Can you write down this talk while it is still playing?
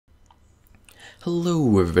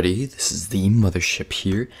Hello everybody, this is the Mothership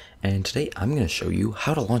here, and today I'm going to show you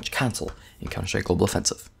how to launch console in Counter-Strike Global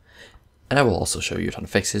Offensive. And I will also show you a ton of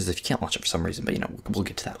fixes if you can't launch it for some reason, but we'll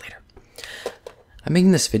get to that later. I'm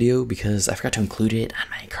making this video because I forgot to include it on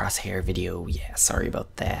my Crosshair video. Yeah, sorry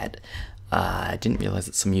about that. I didn't realize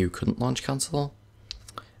that some of you couldn't launch console.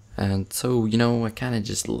 And so, I kind of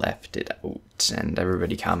just left it out, and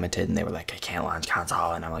everybody commented, and they were like, I can't launch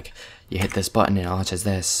console, and I'm like, you hit this button, and it launches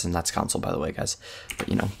this, and that's console, by the way, guys, but,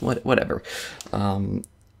 whatever.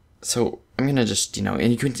 So, I'm gonna just,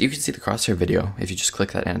 and you can see the crosshair video, if you just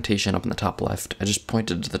click that annotation up in the top left. I just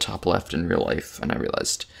pointed to the top left in real life, and I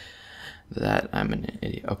realized that I'm an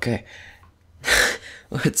idiot. Okay,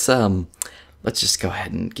 let's just go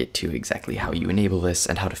ahead and get to exactly how you enable this,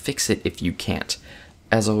 and how to fix it if you can't.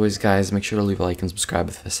 As always, guys, make sure to leave a like and subscribe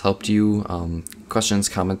if this helped you. Questions,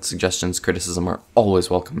 comments, suggestions, criticism are always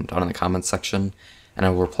welcome down in the comments section, and I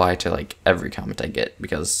will reply to every comment I get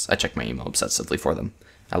because I check my email obsessively for them.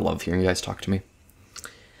 I love hearing you guys talk to me.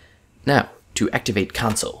 Now, to activate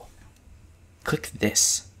console, click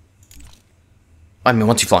this. I mean,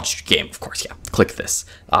 once you've launched your game, of course, yeah. Click this.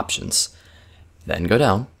 Options. Then go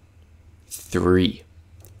down. 3,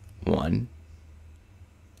 1,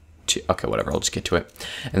 2. Okay, whatever, I'll just get to it.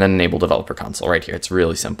 And then enable developer console right here. It's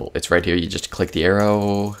really simple. It's right here. You just click the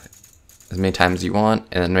arrow as many times as you want,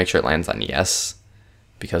 and then make sure it lands on yes,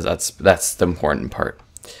 because that's the important part.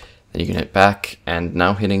 Then you can hit back, and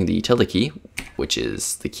now hitting the tilde key, which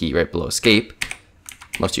is the key right below escape.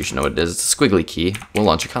 Most of you should know what it is. It's a squiggly key. Will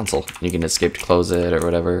launch a console. You can escape to close it or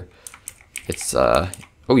whatever. It's oh,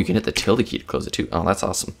 you can hit the tilde key to close it too. Oh, that's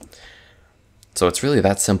awesome. So it's really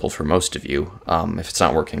that simple for most of you, if it's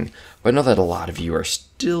not working. But I know that a lot of you are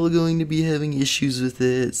still going to be having issues with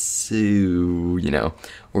it, so,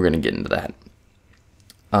 we're going to get into that.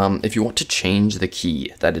 If you want to change the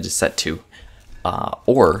key that it is set to,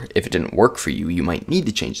 or if it didn't work for you, you might need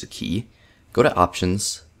to change the key, go to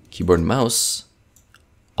Options, Keyboard and Mouse,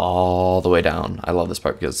 all the way down. I love this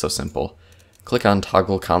part because it's so simple. Click on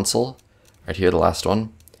Toggle Console, right here, the last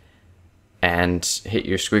one. And hit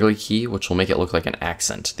your squiggly key, which will make it look like an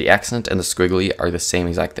accent. The accent and the squiggly are the same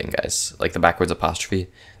exact thing, guys. Like the backwards apostrophe,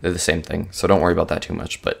 they're the same thing. So don't worry about that too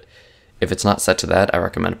much. But if it's not set to that, I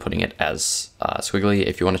recommend putting it as squiggly.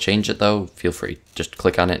 If you want to change it, though, feel free. Just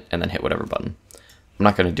click on it and then hit whatever button. I'm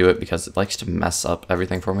not going to do it because it likes to mess up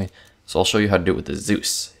everything for me. So I'll show you how to do it with the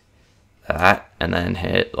Zeus. That, and then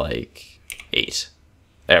hit 8.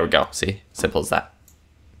 There we go. See? Simple as that.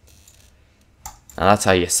 Now that's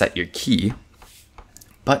how you set your key,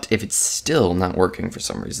 but if it's still not working for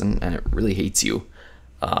some reason and it really hates you,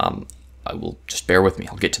 I will just bear with me.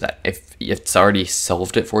 I'll get to that. If it's already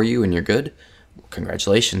solved it for you and you're good,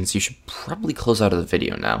 congratulations. You should probably close out of the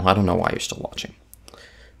video now. I don't know why you're still watching.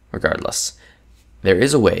 Regardless, there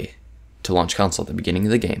is a way to launch console at the beginning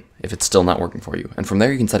of the game if it's still not working for you, and from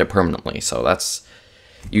there you can set it permanently. So that's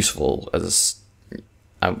useful. As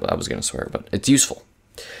I was gonna swear, but it's useful.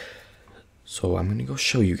 So I'm going to go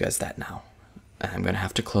show you guys that now. And I'm going to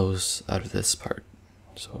have to close out of this part.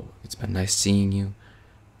 So it's been nice seeing you.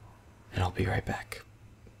 And I'll be right back.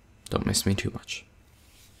 Don't miss me too much.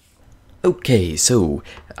 Okay, so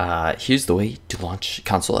here's the way to launch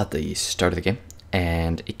console at the start of the game.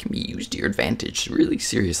 And it can be used to your advantage, really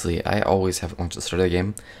seriously. I always have it launched at the start of the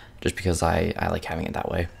game, just because I like having it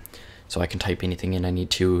that way. So I can type anything in I need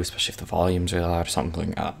to, especially if the volume's really loud or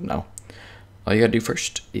something. I don't know. All you gotta do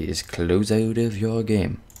first is close out of your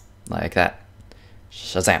game, like that.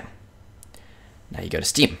 Shazam. Now you go to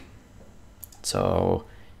Steam. So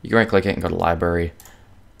you can right click it and go to Library,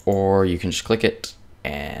 or you can just click it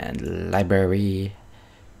and Library,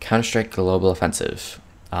 Counter-Strike Global Offensive.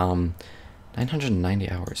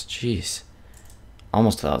 990 hours, jeez.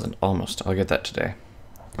 Almost 1,000, almost. I'll get that today.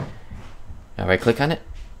 Now right click on it,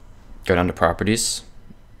 go down to Properties.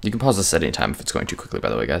 You can pause this at any time if it's going too quickly, by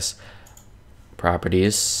the way, guys.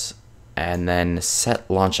 Properties, and then set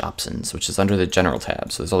launch options, which is under the general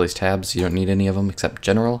tab. So there's all these tabs, you don't need any of them except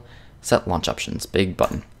general. Set launch options, big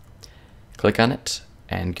button. Click on it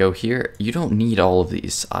and go here. You don't need all of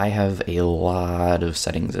these. I have a lot of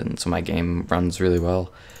settings in, so my game runs really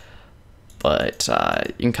well. But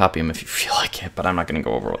you can copy them if you feel like it, but I'm not going to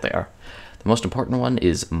go over what they are. The most important one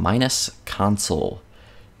is minus console.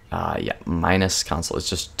 Yeah, minus console. It's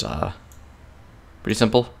just pretty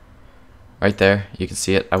simple. Right there, you can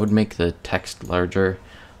see it. I would make the text larger,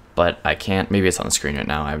 but I can't. Maybe it's on the screen right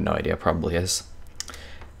now. I have no idea. Probably is.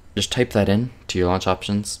 Just type that in to your launch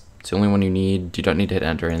options. It's the only one you need. You don't need to hit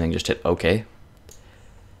enter or anything. Just hit OK.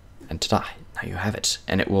 And ta-da! Now you have it.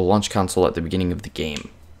 And it will launch console at the beginning of the game,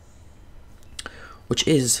 which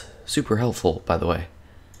is Super helpful, by the way.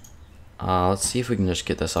 Let's see if we can just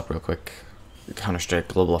get this up real quick. Counter-Strike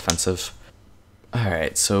Global Offensive.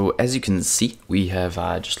 Alright, so as you can see, we have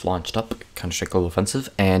just launched up Counter-Strike Global Offensive,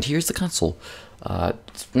 and here's the console.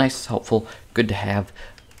 It's nice, helpful, good to have.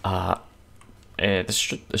 This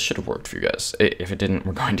should have worked for you guys. If it didn't,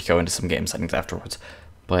 we're going to go into some game settings afterwards.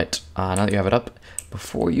 But now that you have it up,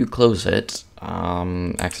 before you close it,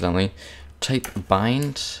 accidentally, type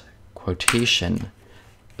bind quotation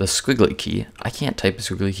the squiggly key. I can't type a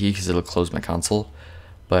squiggly key because it'll close my console,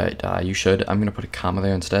 but you should. I'm going to put a comma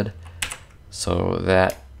there instead. So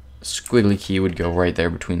that squiggly key would go right there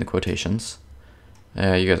between the quotations.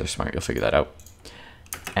 You guys are smart, you'll figure that out.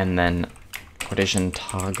 And then quotation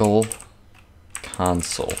toggle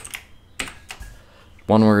console.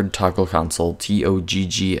 One word, toggle console,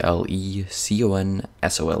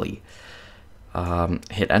 TOGGLECONSOLE.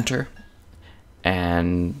 Hit enter,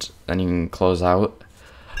 and then you can close out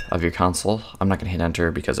of your console. I'm not going to hit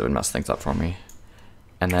enter because it would mess things up for me.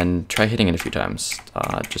 And then try hitting it a few times,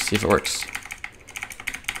 just see if it works.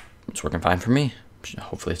 It's working fine for me.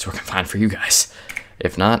 Hopefully it's working fine for you guys.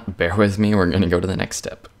 If not, bear with me, we're going to go to the next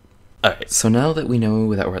step. Alright, so now that we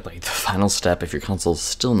know that we're at like the final step, if your console's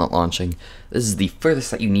still not launching, this is the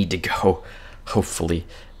furthest that you need to go, hopefully.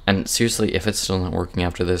 And seriously, if it's still not working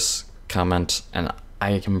after this, comment, and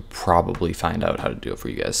I can probably find out how to do it for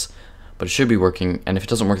you guys. But it should be working, and if it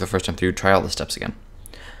doesn't work the first time through, try all the steps again.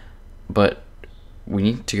 But we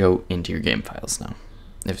need to go into your game files now,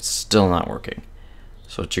 if it's still not working.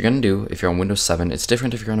 So what you're going to do, if you're on Windows 7, it's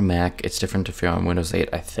different if you're on a Mac, it's different if you're on Windows 8,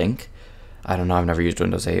 I think. I don't know, I've never used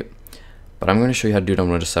Windows 8. But I'm going to show you how to do it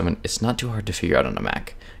on Windows 7. It's not too hard to figure out on a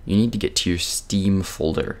Mac. You need to get to your Steam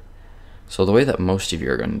folder. So the way that most of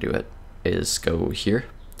you are going to do it is go here,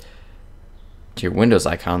 to your Windows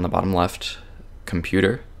icon on the bottom left,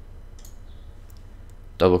 Computer,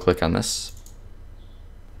 double click on this,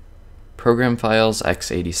 Program Files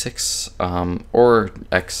x86, or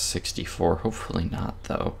x64, hopefully not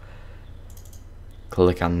though.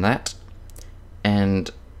 Click on that,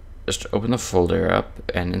 and just open the folder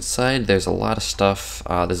up, and inside there's a lot of stuff.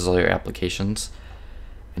 This is all your applications,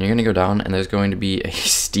 and you're going to go down, and there's going to be a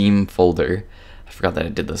Steam folder. I forgot that I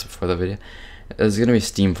did this before the video. There's going to be a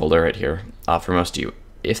Steam folder right here for most of you.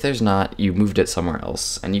 If there's not, you moved it somewhere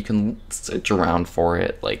else, and you can search around for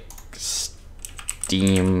it, like Steam,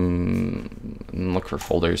 and look for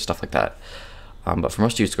folders, stuff like that. But for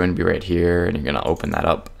most of you, it's going to be right here, and you're going to open that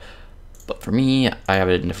up. But for me, I have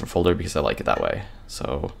it in a different folder because I like it that way.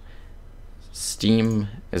 So Steam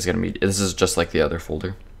is going to be, this is just like the other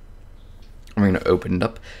folder. I'm going to open it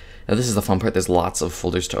up. Now this is the fun part, there's lots of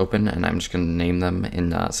folders to open, and I'm just going to name them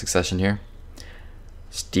in succession here.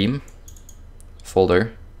 Steam,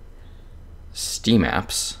 folder, Steam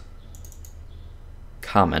apps,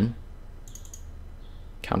 common,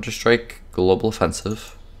 Counter-Strike Global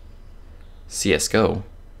Offensive, CSGO,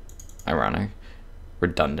 ironic,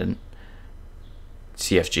 redundant,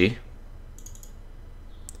 CFG,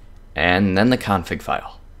 and then the config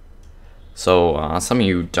file. So some of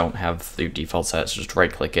you don't have the default sets, just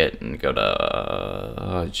right click it and go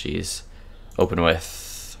to, open with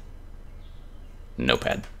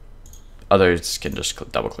Notepad. Others can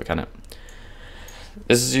just double click on it.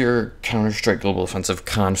 This is your Counter-Strike Global Offensive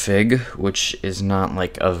config, which is not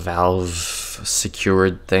like a Valve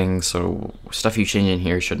secured thing, so stuff you change in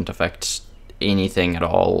here shouldn't affect anything at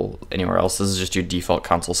all anywhere else. This is just your default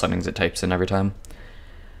console settings it types in every time.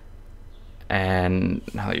 And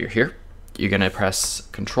now that you're here, you're going to press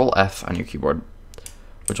Control F on your keyboard,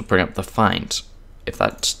 which will bring up the find. If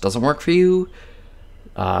that doesn't work for you,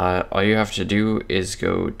 all you have to do is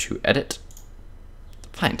go to Edit,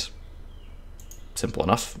 Find. Simple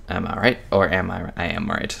enough. Am I right? Or am I am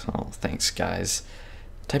right. Oh, thanks, guys.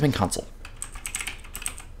 Type in console.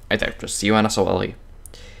 Right there, just CONSOLE.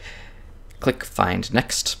 Click Find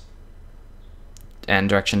Next, and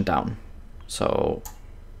direction down. So,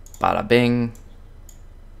 bada bing.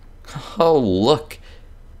 Oh, look,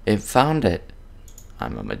 it found it.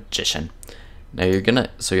 I'm a magician. Now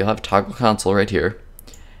so you'll have toggle console right here,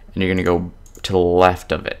 and you're gonna go to the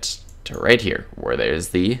left of it, to right here, where there's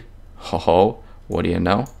the, what do you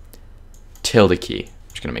know? Tilde key. I'm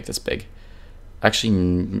just gonna make this big.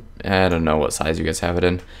 Actually, I don't know what size you guys have it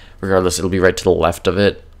in. Regardless, it'll be right to the left of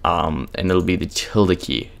it, and it'll be the tilde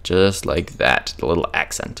key, just like that, the little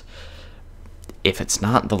accent. If it's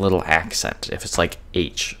not the little accent, if it's like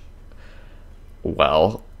H,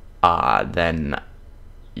 well, then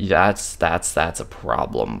that's a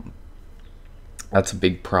problem. That's a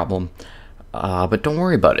big problem. But don't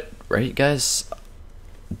worry about it, right, guys?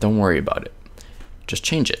 Don't worry about it. Just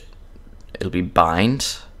change it. It'll be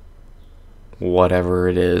bind whatever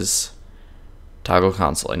it is, toggle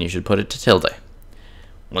console, and you should put it to tilde.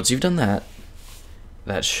 Once you've done that,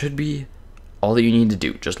 that should be all that you need to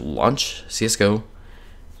do. Just launch CSGO,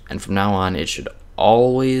 and from now on, it should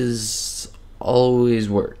always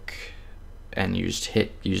work. And you just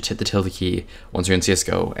hit the tilde key once you're in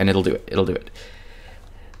CSGO, and it'll do it.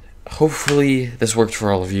 Hopefully this worked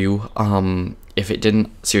for all of you. If it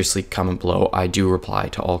didn't, seriously, comment below. I do reply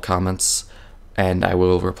to all comments, and I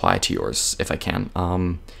will reply to yours if I can.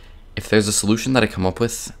 If there's a solution that I come up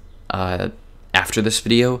with after this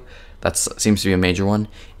video, that seems to be a major one,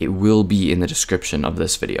 it will be in the description of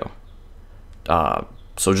this video.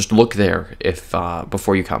 So just look there if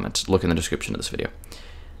before you comment. Look in the description of this video.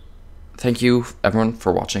 Thank you, everyone,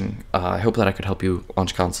 for watching. I hope that I could help you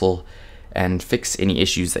launch console and fix any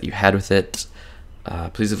issues that you had with it.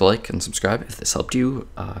 Please leave a like and subscribe if this helped you.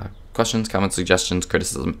 Questions, comments, suggestions,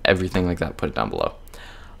 criticism, everything like that, put it down below.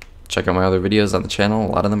 Check out my other videos on the channel.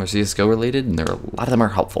 A lot of them are CSGO related, and a lot of them are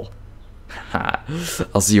helpful.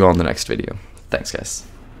 I'll see you all in the next video. Thanks, guys.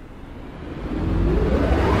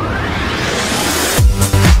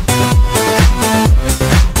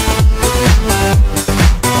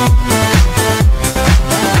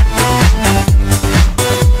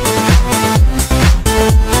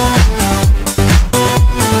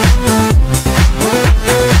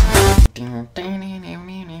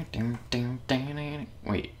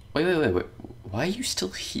 Wait. Why are you still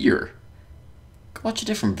here? Go watch a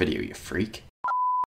different video, you freak.